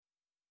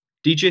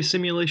DJ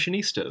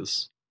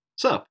Simulationistas.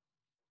 Sup?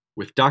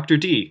 With Dr.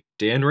 D,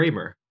 Dan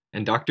Raymer,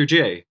 and Dr.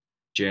 J,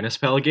 Janice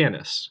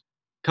Palaganis,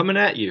 coming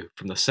at you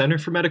from the Center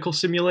for Medical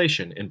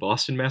Simulation in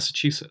Boston,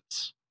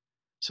 Massachusetts.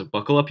 So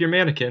buckle up your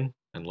mannequin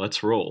and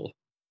let's roll.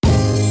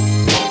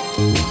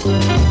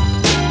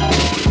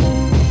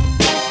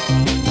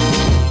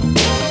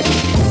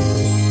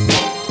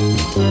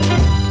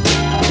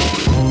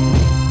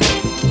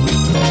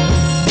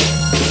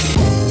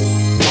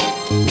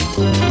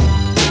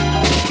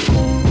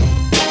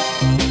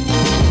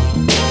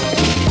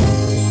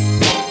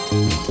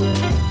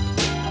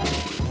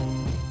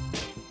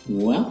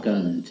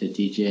 Welcome to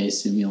DJ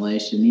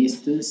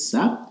Simulationistas.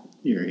 Sup?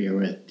 You're here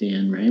with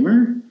Dan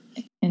Raymer.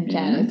 And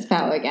Janice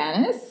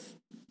Palaganis.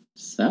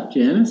 Sup,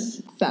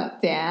 Janice?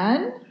 Sup,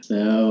 Dan?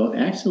 So,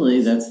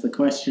 actually, that's the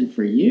question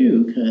for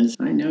you, because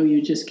I know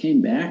you just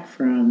came back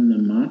from the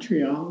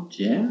Montreal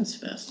Jazz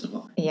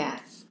Festival.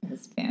 Yes, it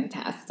was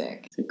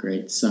fantastic. It's a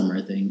great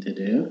summer thing to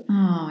do.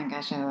 Oh my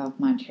gosh, I love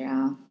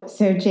Montreal.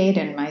 So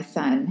Jaden, my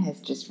son,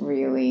 has just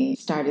really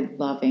started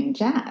loving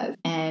jazz.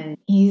 And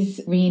he's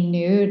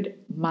renewed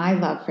my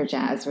love for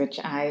jazz, which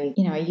I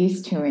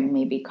used to in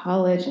maybe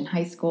college and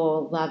high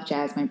school, love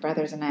jazz. My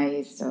brothers and I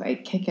used to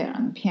kick it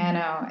on the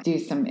piano, do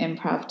some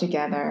improv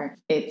together.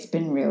 It's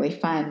been really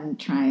fun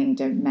trying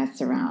to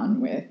mess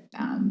around with,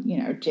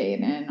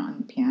 Jaden on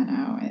the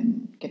piano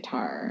and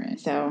guitar. And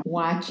so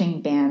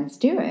watching bands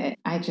do it,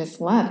 I just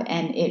love.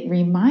 And it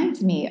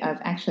reminds me of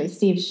actually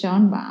Steve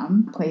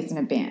Schoenbaum plays in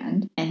a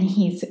band. And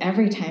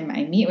every time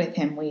I meet with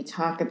him, we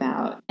talk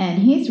about,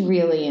 and he's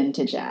really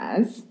into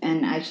jazz,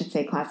 and I should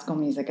say classical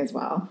music as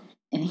well.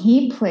 And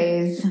he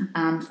plays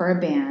for a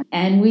band.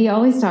 And we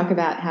always talk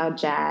about how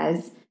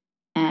jazz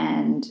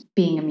and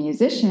being a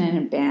musician in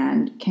a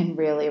band can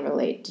really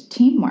relate to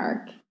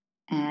teamwork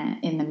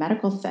in the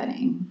medical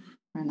setting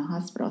or in the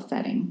hospital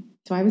setting.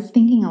 So I was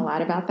thinking a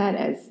lot about that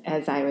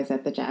as I was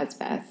at the Jazz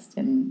Fest.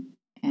 And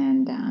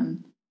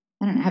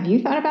I don't know, have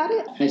you thought about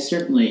it? I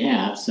certainly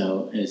have.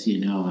 So, as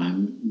you know,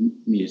 I'm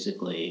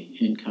musically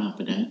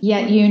incompetent.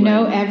 Yet you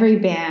know every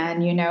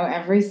band, you know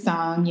every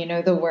song, you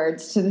know the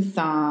words to the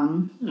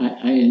song.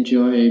 I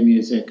enjoy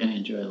music. I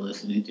enjoy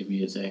listening to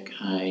music.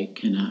 I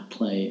cannot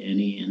play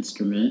any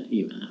instrument,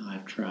 even though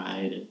I've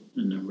tried it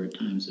a number of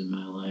times in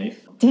my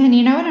life. Dan,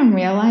 you know what I'm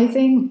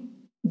realizing?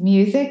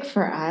 Music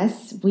for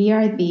us, we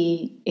are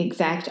the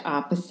exact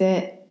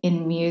opposite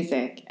in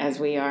music as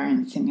we are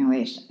in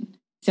simulation.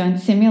 So in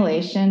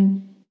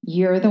simulation,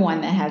 you're the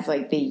one that has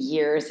the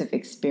years of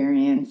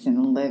experience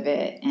and live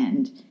it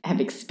and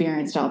have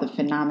experienced all the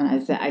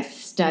phenomena that I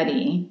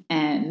study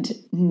and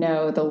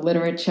know the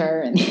literature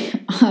and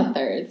the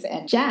authors.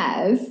 And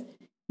jazz,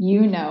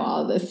 you know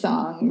all the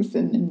songs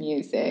and the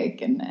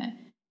music and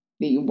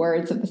the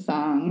words of the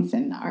songs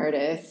and the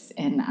artists,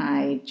 and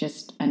I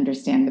just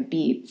understand the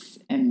beats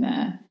and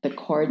the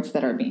chords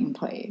that are being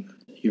played.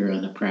 You're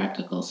on the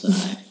practical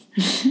side.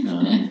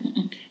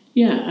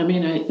 Yeah, I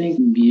mean, I think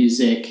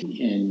music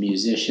and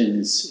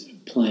musicians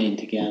playing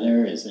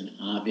together is an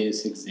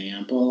obvious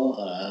example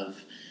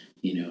of,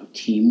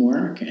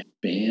 teamwork and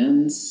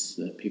bands,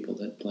 the people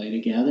that play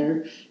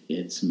together.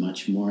 It's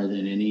much more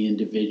than any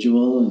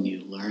individual, and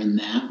you learn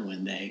that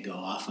when they go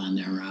off on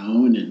their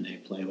own and they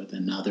play with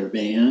another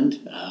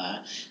band.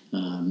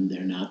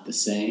 They're not the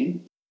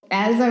same.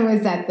 As I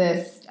was at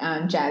this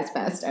Jazz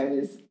Fest, I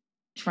was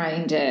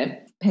trying to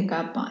pick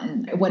up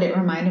on what it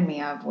reminded me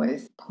of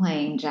was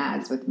playing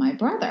jazz with my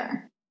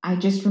brother. I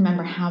just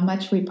remember how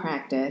much we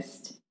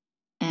practiced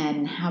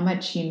and how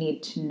much you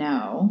need to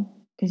know,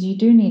 because you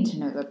do need to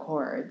know the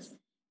chords,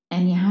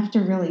 and you have to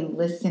really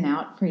listen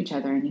out for each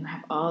other, and you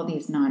have all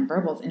these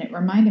nonverbals. And it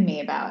reminded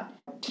me about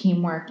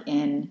teamwork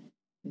in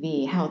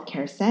the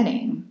healthcare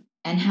setting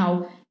and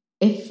how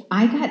if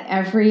I got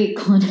every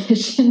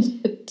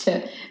clinician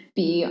to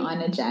be on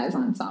a jazz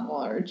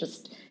ensemble or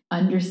just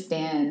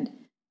understand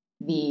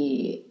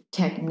the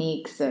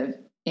techniques of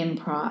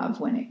improv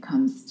when it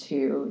comes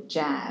to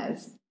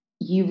jazz,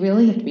 you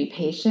really have to be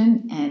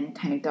patient and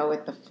kind of go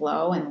with the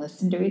flow and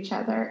listen to each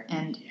other.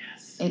 And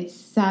yes, it's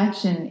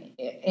such an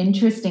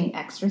interesting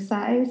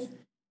exercise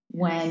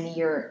when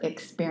you're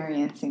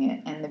experiencing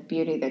it, and the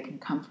beauty that can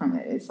come from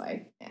it is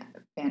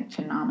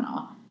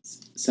phenomenal.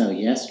 So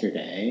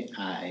yesterday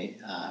I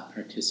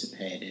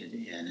participated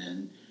in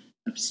an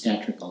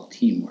obstetrical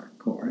teamwork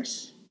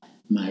course.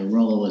 My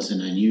role was an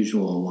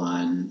unusual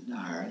one.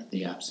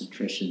 The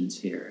obstetricians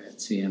here at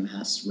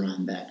CMS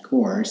run that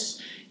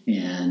course,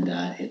 and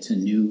it's a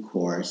new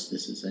course.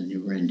 This is a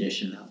new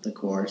rendition of the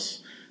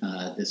course.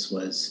 This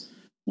was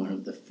one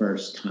of the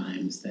first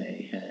times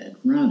they had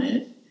run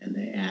it, and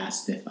they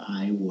asked if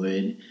I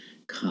would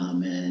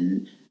come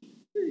and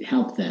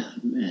help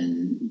them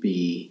and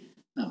be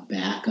a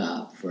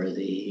backup for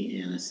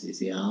the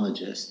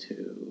anesthesiologist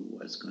who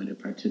was going to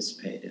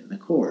participate in the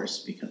course,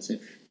 because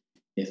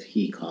if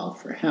he called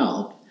for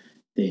help,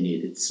 they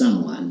needed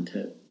someone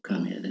to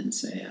come in and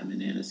say, I'm an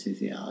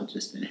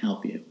anesthesiologist and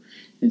help you.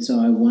 And so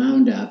I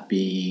wound up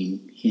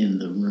being in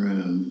the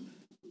room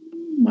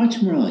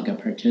much more like a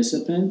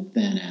participant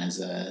than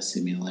as a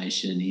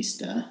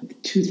simulationista.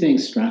 Two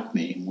things struck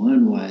me.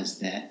 One was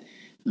that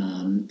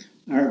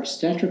our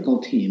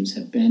obstetrical teams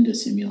have been to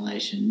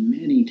simulation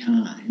many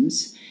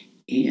times,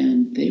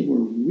 and they were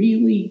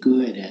really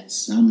good at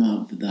some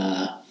of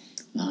the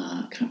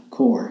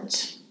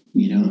chords.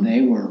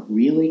 They were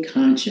really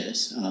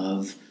conscious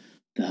of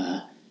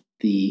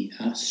the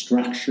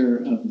structure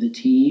of the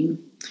team.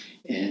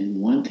 And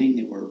one thing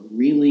that we're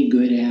really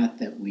good at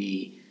that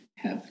we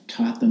have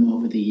taught them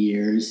over the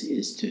years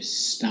is to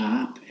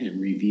stop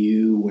and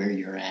review where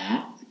you're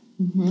at,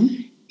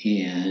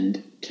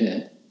 and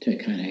to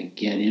kind of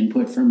get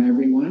input from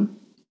everyone.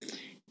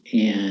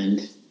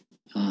 And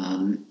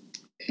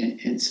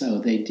so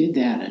they did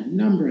that a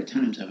number of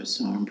times. I was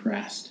so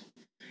impressed.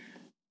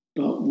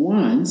 But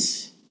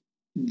once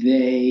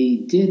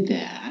they did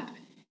that,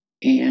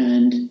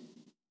 and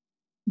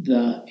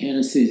the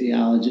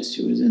anesthesiologist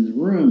who was in the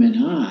room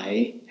and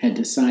I had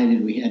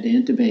decided we had to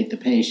intubate the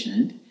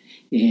patient,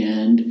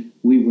 and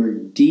we were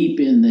deep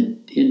in the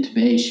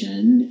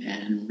intubation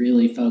and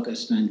really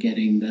focused on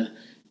getting the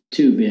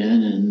tube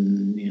in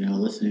and,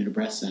 listening to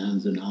breath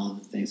sounds and all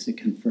of the things to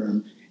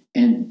confirm.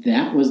 And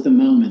that was the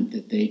moment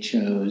that they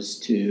chose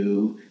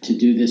to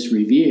do this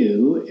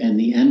review. And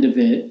the end of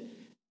it,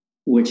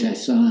 which I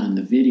saw on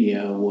the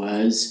video,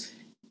 was,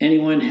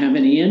 anyone have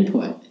any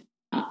input?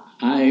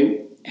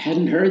 I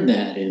hadn't heard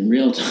that in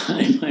real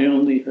time. I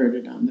only heard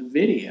it on the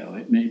video.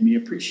 It made me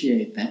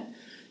appreciate that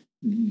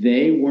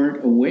they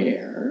weren't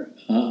aware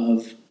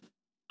of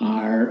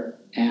our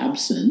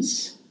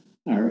absence,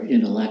 our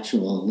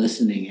intellectual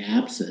listening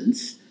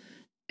absence,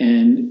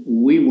 and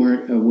we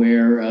weren't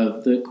aware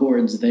of the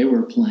chords they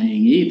were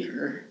playing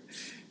either.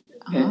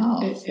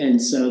 Oh. And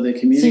so the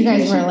communication... So you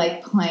guys were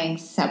like playing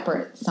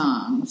separate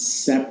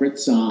songs.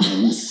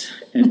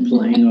 And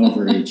playing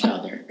over each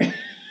other.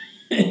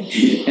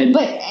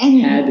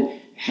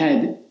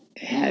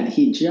 Had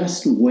he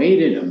just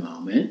waited a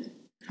moment,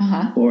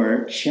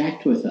 or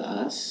checked with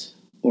us,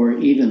 or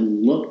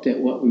even looked at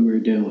what we were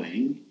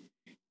doing,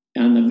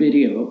 on the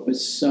video it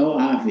was so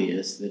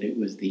obvious that it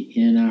was the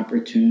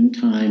inopportune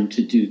time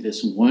to do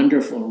this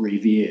wonderful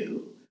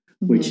review,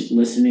 which,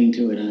 listening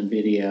to it on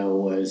video,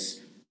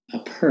 was a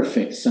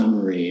perfect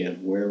summary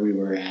of where we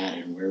were at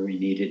and where we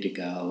needed to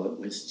go. It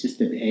was just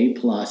an A+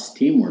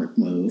 teamwork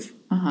move.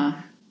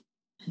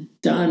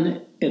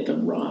 Done at the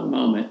wrong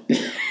moment.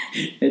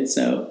 And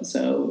so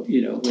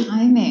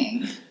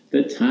timing.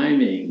 The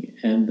timing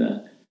and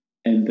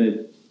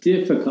the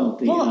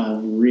difficulty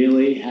of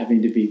really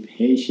having to be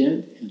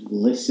patient and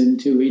listen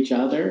to each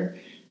other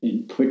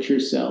and put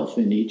yourself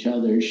in each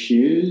other's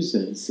shoes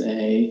and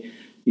say,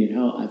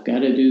 I've got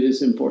to do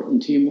this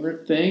important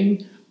teamwork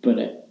thing,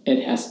 but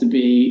it has to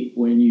be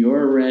when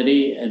you're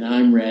ready and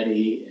I'm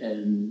ready,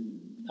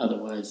 and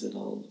otherwise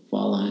it'll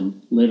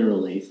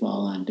literally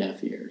fall on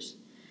deaf ears.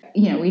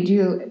 We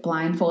do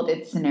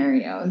blindfolded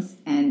scenarios,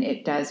 and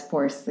it does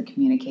force the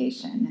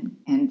communication.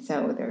 And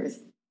so there's,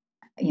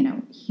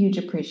 huge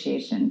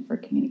appreciation for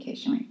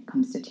communication when it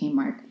comes to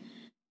teamwork.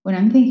 When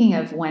I'm thinking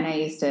of when I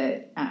used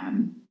to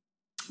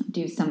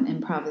do some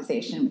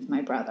improvisation with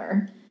my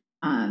brother,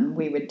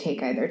 we would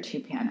take either two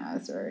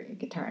pianos or a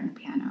guitar and a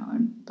piano.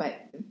 But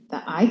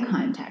the eye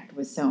contact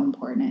was so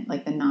important,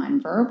 like the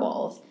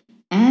nonverbals,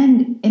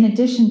 and in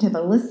addition to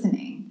the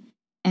listening.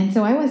 And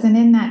so I wasn't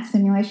in that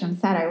simulation. I'm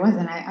sad I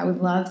wasn't. I would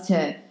love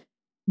to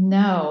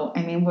know,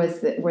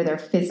 were there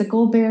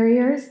physical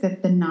barriers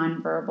that the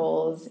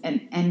nonverbals,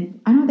 and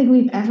I don't think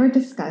we've ever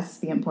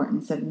discussed the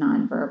importance of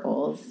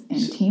nonverbals in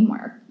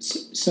teamwork.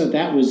 So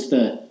that was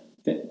the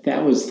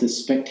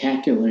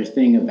spectacular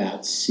thing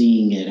about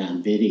seeing it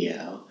on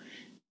video,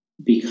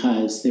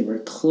 because there were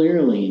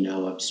clearly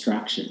no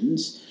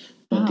obstructions,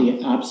 but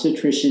the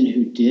obstetrician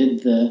who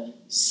did the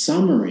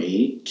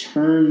summary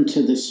turned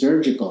to the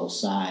surgical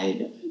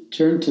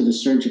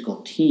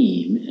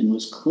team, and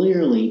was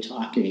clearly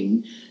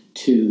talking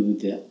to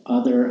the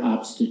other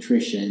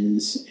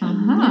obstetricians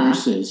and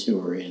nurses who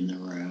were in the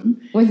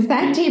room. Was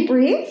that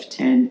debriefed?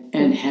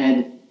 And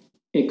had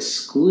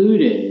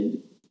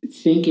excluded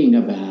thinking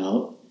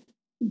about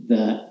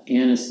the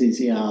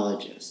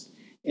anesthesiologist.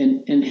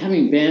 And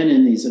having been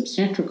in these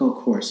obstetrical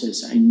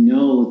courses, I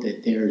know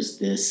that there's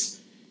this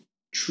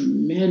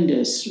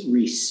tremendous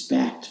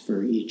respect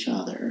for each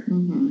other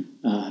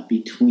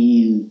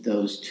between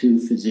those two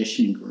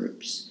physician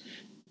groups.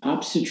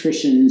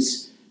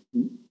 Obstetricians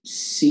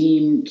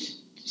seem to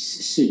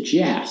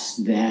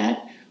suggest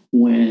that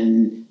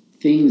when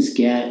things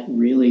get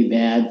really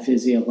bad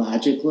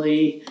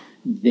physiologically,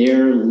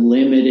 they're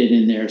limited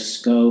in their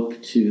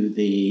scope to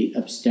the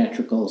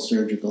obstetrical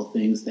surgical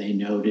things they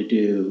know to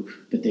do,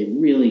 but they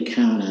really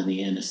count on the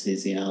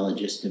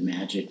anesthesiologist to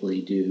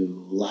magically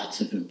do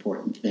lots of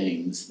important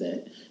things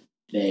that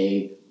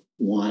they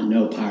want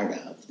no part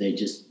of. They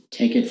just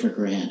take it for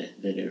granted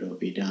that it'll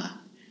be done.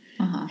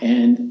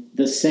 And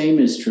the same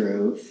is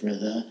true for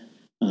the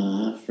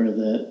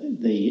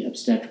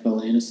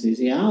obstetrical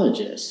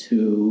anesthesiologist,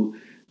 who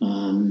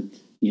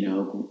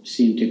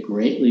seem to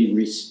greatly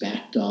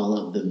respect all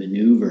of the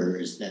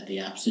maneuvers that the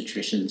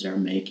obstetricians are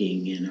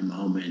making in a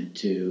moment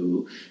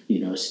to,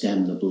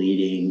 stem the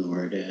bleeding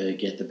or to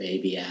get the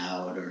baby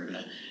out or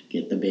to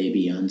get the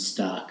baby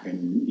unstuck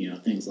and,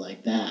 things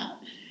like that.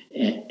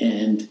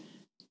 And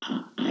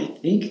I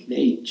think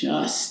it's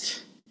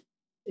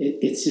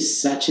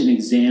just such an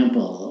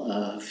example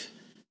of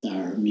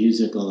our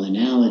musical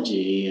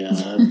analogy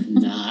of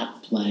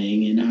not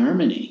playing in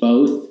harmony.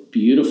 Both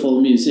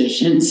beautiful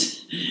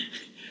musicians,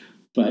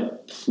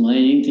 but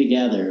playing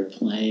together,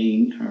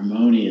 playing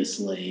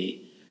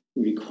harmoniously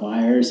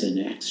requires an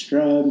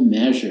extra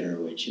measure,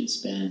 which has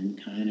been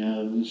kind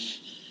of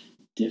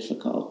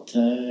difficult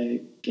to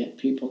get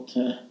people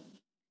to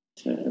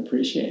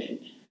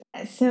appreciate.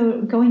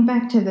 So going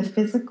back to the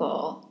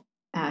physical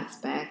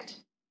aspect,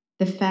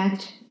 the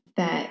fact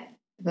that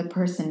the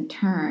person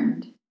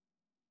turned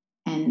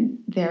and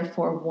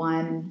therefore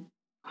one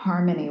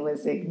harmony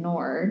was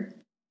ignored,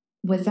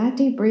 was that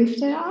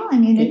debriefed at all? I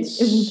mean, it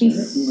would be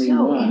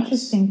so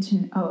interesting to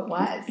know. Oh, it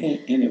was.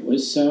 And it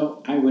was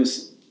so,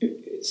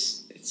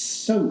 it's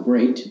so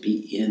great to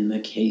be in the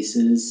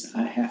cases.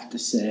 I have to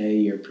say,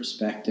 your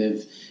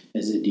perspective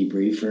as a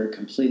debriefer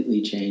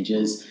completely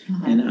changes.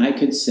 Uh-huh. And I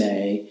could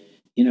say,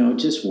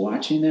 just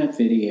watching that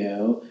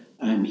video,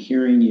 I'm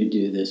hearing you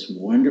do this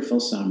wonderful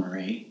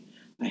summary.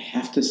 I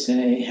have to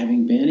say,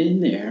 having been in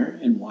there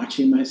and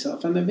watching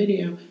myself on the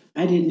video,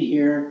 I didn't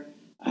hear,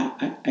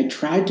 I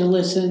tried to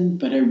listen,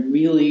 but I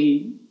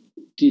really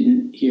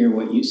didn't hear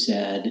what you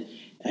said.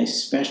 I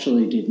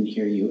especially didn't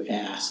hear you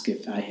ask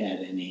if I had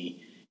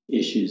any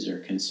issues or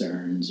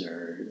concerns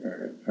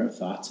or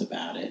thoughts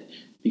about it,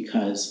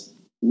 because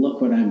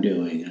look what I'm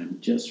doing. I'm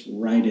just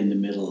right in the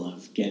middle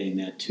of getting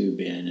that tube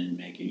in and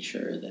making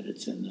sure that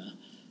it's in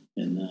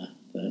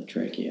the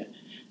trachea.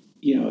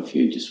 If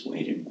you just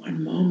waited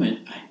one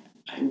moment,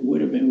 I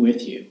would have been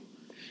with you.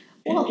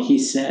 And he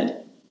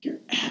said, "You're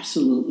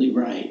absolutely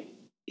right."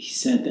 He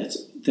said,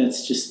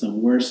 that's just the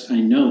worst.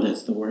 I know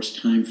that's the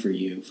worst time for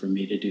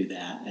me to do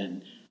that.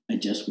 And I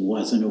just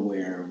wasn't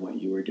aware of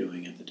what you were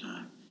doing at the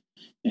time.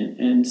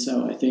 And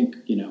so I think,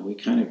 we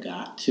kind of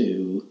got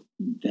to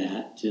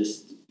that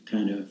just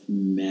kind of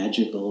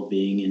magical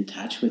being in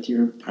touch with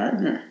your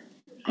partner.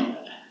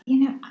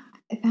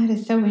 That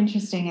is so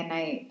interesting, and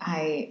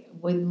I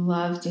would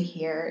love to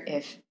hear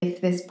if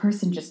this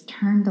person just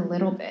turned a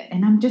little bit.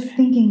 And I'm just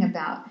thinking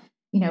about,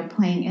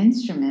 playing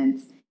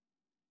instruments.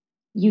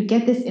 You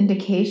get this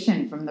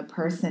indication from the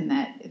person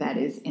that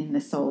is in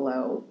the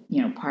solo,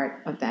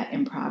 part of that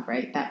improv,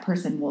 right? That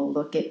person will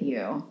look at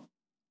you,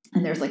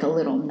 and there's like a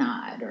little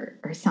nod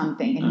or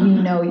something,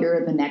 and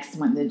you're the next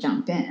one to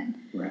jump in.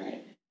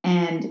 Right.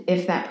 And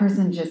if that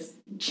person just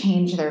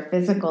changed their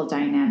physical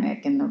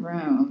dynamic in the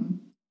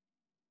room,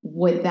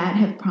 would that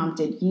have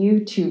prompted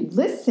you to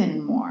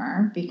listen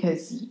more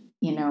because,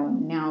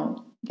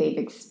 now they've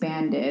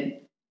expanded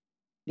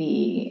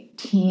the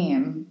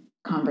team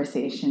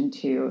conversation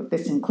to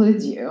this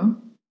includes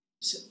you?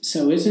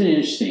 So isn't it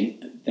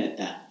interesting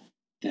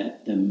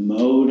that the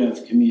mode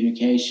of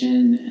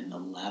communication and the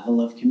level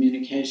of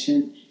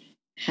communication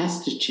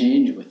has to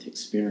change with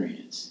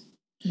experience?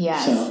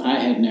 Yes. So I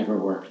had never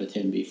worked with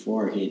him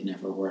before. He had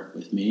never worked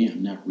with me.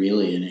 I'm not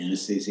really an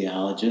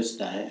anesthesiologist.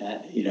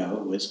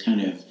 It was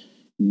kind of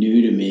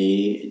new to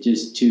me,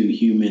 just two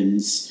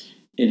humans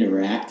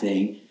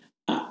interacting.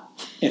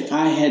 If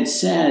I had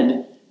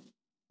said,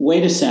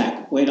 "Wait a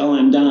sec, wait till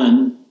I'm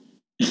done,"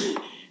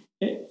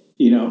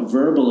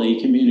 verbally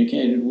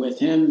communicated with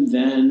him,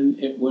 then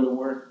it would have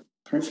worked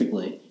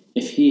perfectly.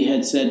 If he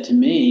had said to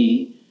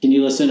me, "Can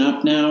you listen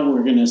up now?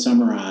 We're going to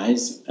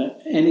summarize,"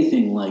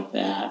 anything like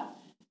that,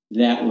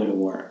 that would have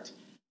worked.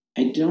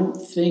 I don't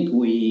think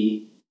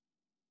we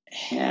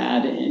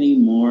had any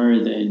more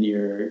than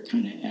your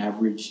kind of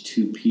average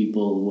two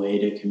people way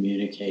to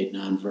communicate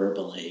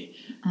nonverbally.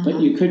 Uh-huh.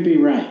 But you could be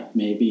right.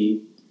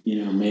 Maybe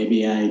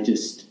I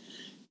just,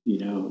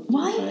 if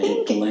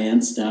I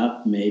glanced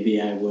up,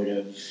 maybe I would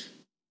have.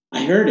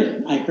 I heard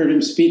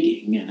him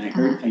speaking, and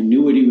I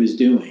knew what he was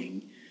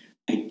doing.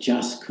 I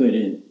just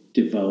couldn't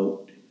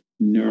devote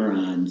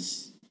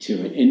neurons to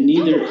it, and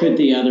neither could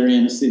the other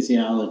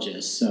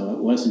anesthesiologists. So it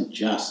wasn't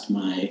just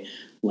my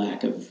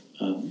lack of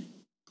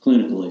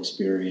clinical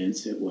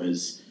experience. It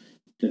was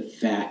the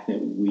fact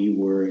that we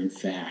were, in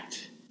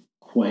fact,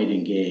 quite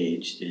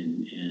engaged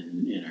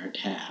in our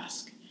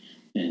task.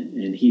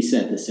 And he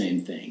said the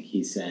same thing.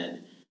 He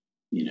said,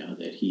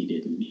 that he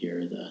didn't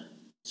hear the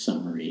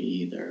summary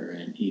either,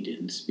 and he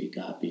didn't speak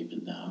up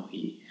even though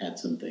he had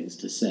some things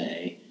to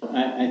say.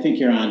 I think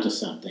you're onto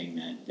something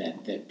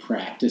that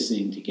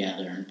practicing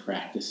together and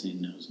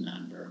practicing those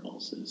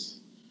nonverbals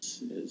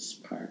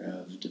is part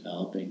of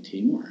developing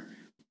teamwork.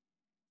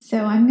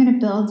 So I'm going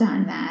to build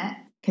on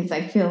that because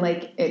I feel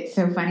like it's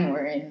so funny.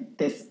 We're in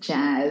this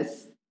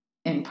jazz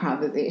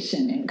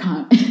improvisation and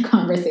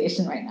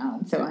conversation right now.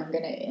 And so I'm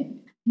going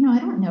to, I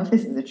don't know if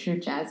this is a true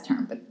jazz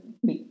term, but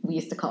we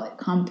used to call it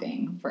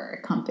comping for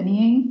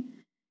accompanying.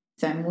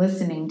 So I'm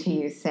listening to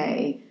you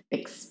say,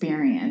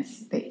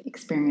 experience. The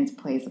experience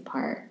plays a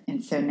part.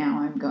 And so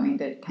now I'm going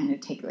to kind of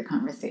take the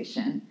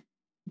conversation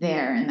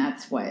there. And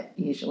that's what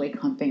usually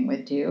clumping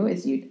would do,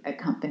 is you'd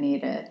accompany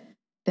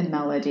the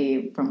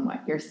melody from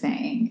what you're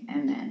saying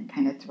and then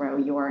kind of throw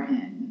your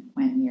in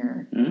when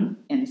you're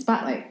in the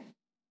spotlight.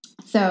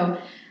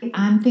 So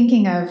I'm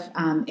thinking of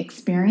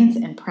experience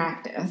and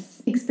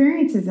practice.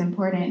 Experience is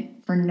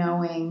important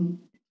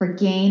for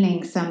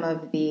gaining some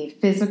of the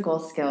physical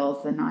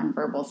skills, the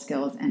nonverbal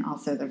skills, and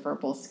also the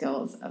verbal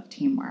skills of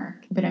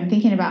teamwork. But I'm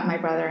thinking about my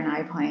brother and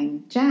I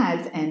playing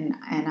jazz, and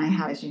I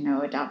have, as you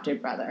know,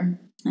 adopted brother,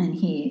 and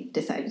he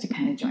decided to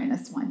kind of join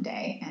us one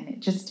day, and it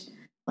just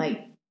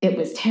it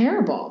was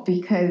terrible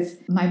because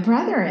my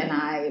brother and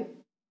I,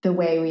 the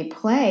way we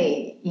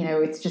play,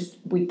 it's just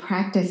we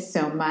practiced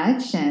so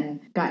much and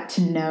got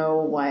to know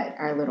what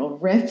our little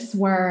riffs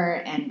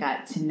were and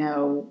got to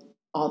know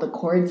all the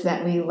chords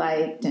that we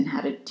liked and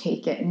how to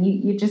take it. And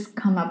you just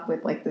come up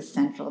with the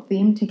central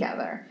theme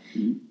together.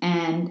 Mm-hmm.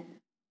 And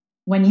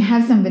when you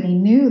have somebody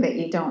new that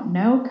you don't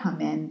know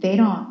come in, they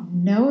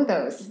don't know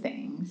those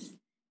things.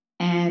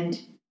 And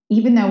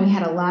even though we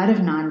had a lot of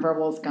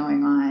nonverbals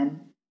going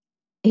on,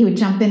 he would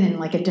jump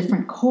in a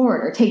different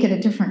chord or take it a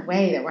different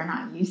way that we're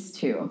not used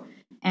to.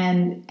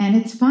 And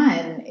it's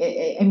fun.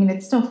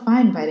 It's still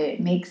fun, but it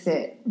makes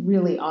it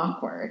really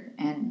awkward.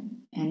 And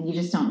you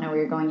just don't know where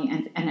you're going.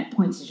 And at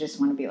points you just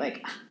want to be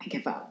like, I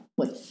give up.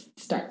 Let's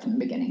start from the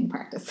beginning and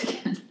practice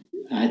again.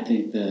 I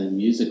think the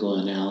musical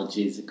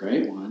analogy is a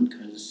great one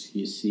because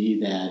you see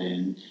that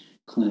in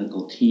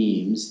clinical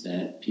teams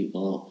that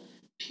people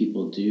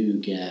do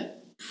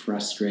get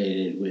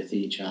frustrated with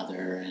each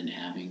other and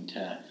having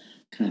to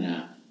kind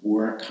of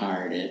work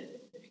hard at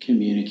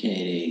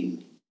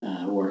communicating,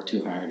 work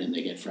too hard, and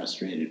they get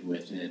frustrated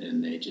with it,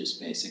 and they just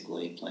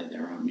basically play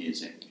their own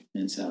music.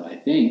 And so I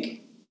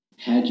think,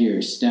 had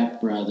your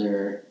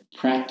stepbrother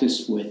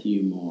practiced with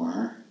you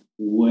more,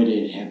 would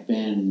it have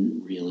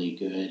been really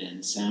good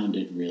and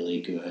sounded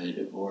really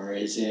good, or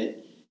is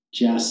it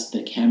just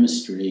the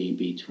chemistry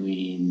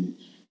between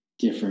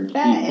different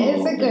people? That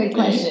is a good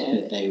question.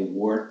 That they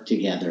work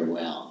together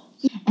well?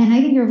 And I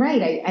think you're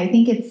right. I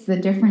think it's the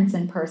difference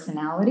in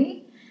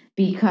personality,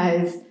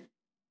 because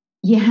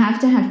you have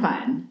to have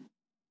fun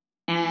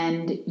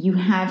and you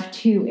have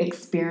to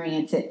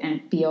experience it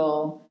and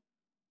feel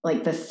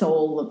like the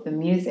soul of the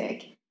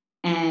music.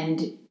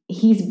 And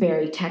he's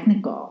very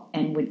technical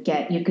and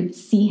you could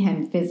see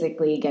him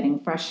physically getting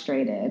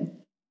frustrated.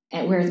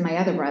 And whereas my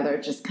other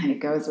brother just kind of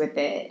goes with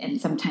it. And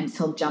sometimes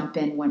he'll jump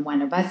in when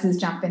one of us is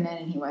jumping in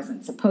and he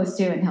wasn't supposed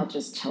to, and he'll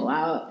just chill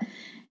out.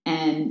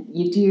 And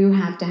you do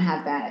have to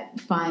have that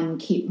fun,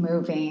 keep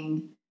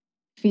moving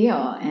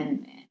feel.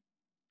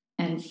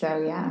 And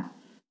so, yeah.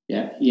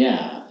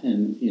 Yeah.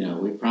 And,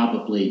 we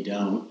probably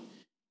don't,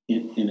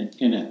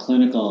 in a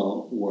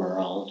clinical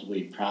world,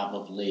 we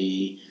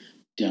probably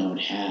don't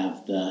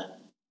have the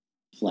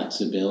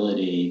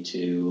flexibility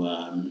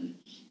to,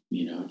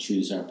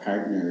 choose our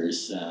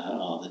partners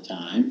all the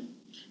time.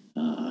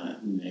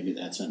 Maybe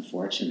that's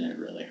unfortunate. It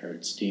really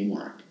hurts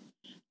teamwork.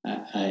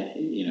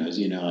 As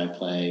you know, I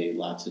play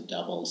lots of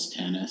doubles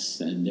tennis,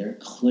 and there are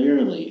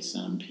clearly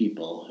some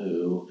people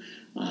who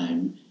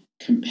I'm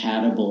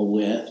compatible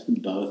with,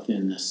 both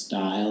in the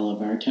style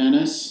of our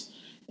tennis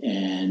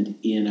and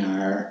in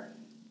our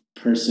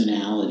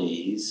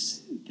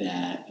personalities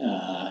that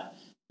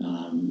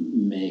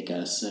make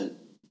us a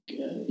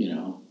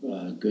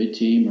good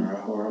team or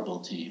a horrible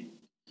team.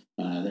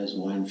 There's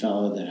one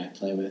fellow that I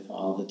play with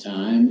all the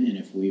time, and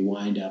if we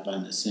wind up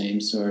on the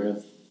same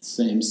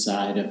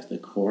side of the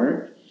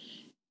court,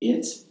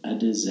 it's a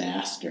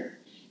disaster.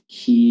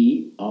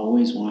 He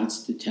always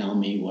wants to tell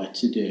me what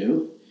to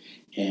do,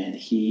 and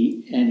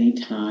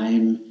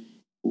anytime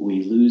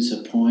we lose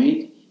a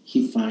point,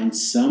 he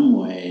finds some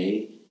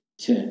way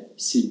to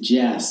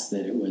suggest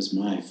that it was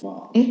my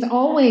fault. It's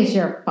always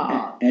your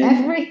fault.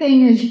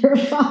 Everything is your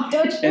fault.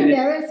 Don't you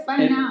know this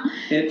by now?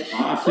 It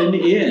often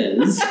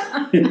is.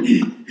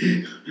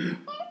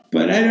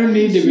 But I don't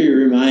need to be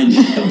reminded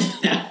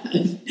of that.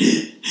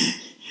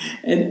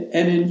 And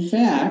in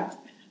fact,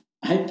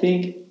 I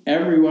think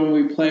everyone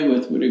we play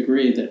with would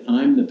agree that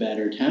I'm the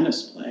better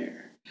tennis player.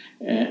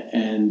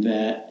 And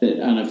that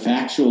on a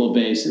factual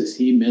basis,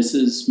 he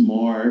misses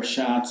more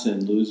shots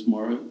and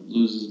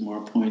loses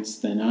more points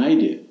than I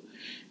do.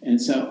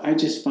 And so I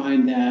just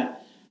find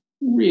that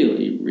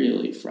really,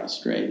 really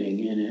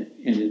frustrating, and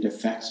it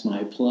affects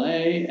my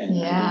play,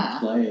 and I don't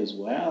play as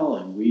well,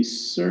 and we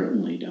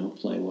certainly don't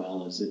play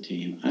well as a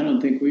team. I don't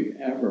think we've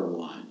ever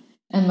won.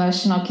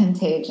 Emotional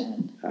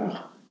contagion.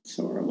 Oh, it's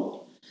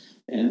horrible.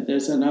 And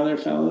there's another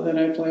fellow that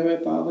I play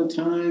with all the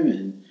time,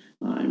 and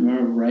I'm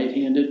a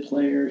right-handed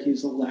player.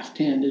 He's a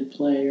left-handed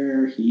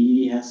player.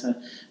 He has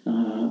a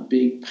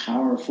big,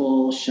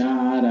 powerful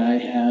shot. I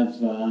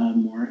have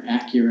more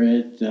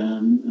accurate,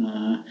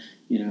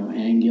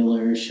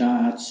 angular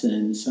shots.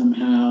 And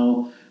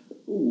somehow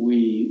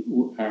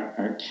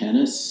our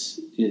tennis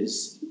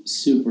is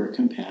super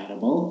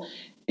compatible,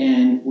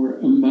 and we're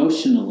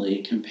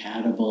emotionally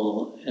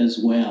compatible as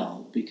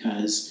well,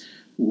 because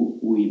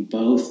we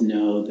both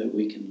know that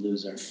we can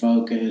lose our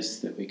focus,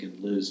 that we can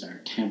lose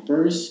our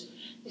tempers,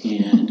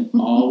 and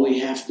all we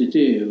have to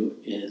do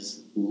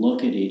is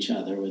look at each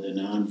other with a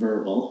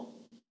nonverbal,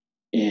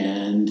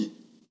 and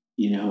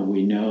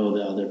we know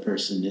the other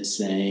person is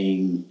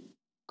saying,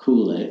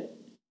 "Cool it.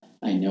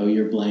 I know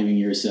you're blaming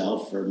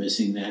yourself for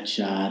missing that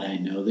shot. I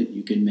know that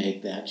you can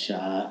make that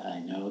shot.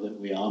 I know that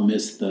we all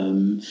miss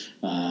them.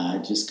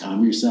 Just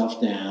calm yourself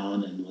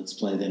down and let's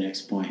play the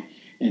next point."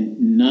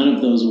 And none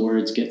of those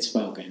words get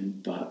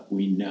spoken, but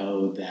we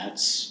know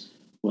that's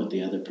what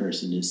the other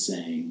person is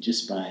saying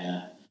just by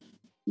a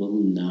little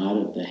nod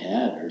of the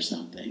head or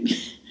something.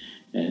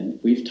 And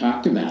we've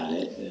talked about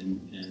it,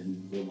 and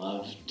we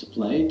love to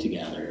play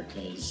together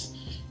because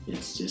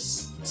it's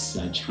just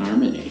such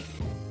harmony.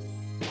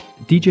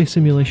 DJ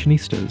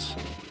Simulationistas,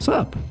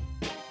 sup?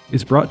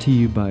 Is brought to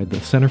you by the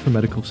Center for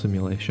Medical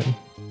Simulation.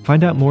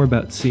 Find out more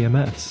about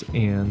CMS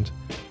and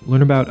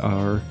learn about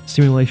our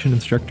simulation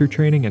instructor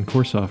training and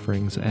course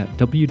offerings at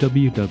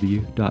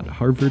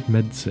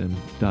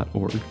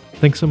www.harvardmedsim.org.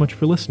 Thanks so much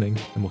for listening,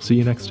 and we'll see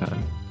you next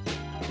time.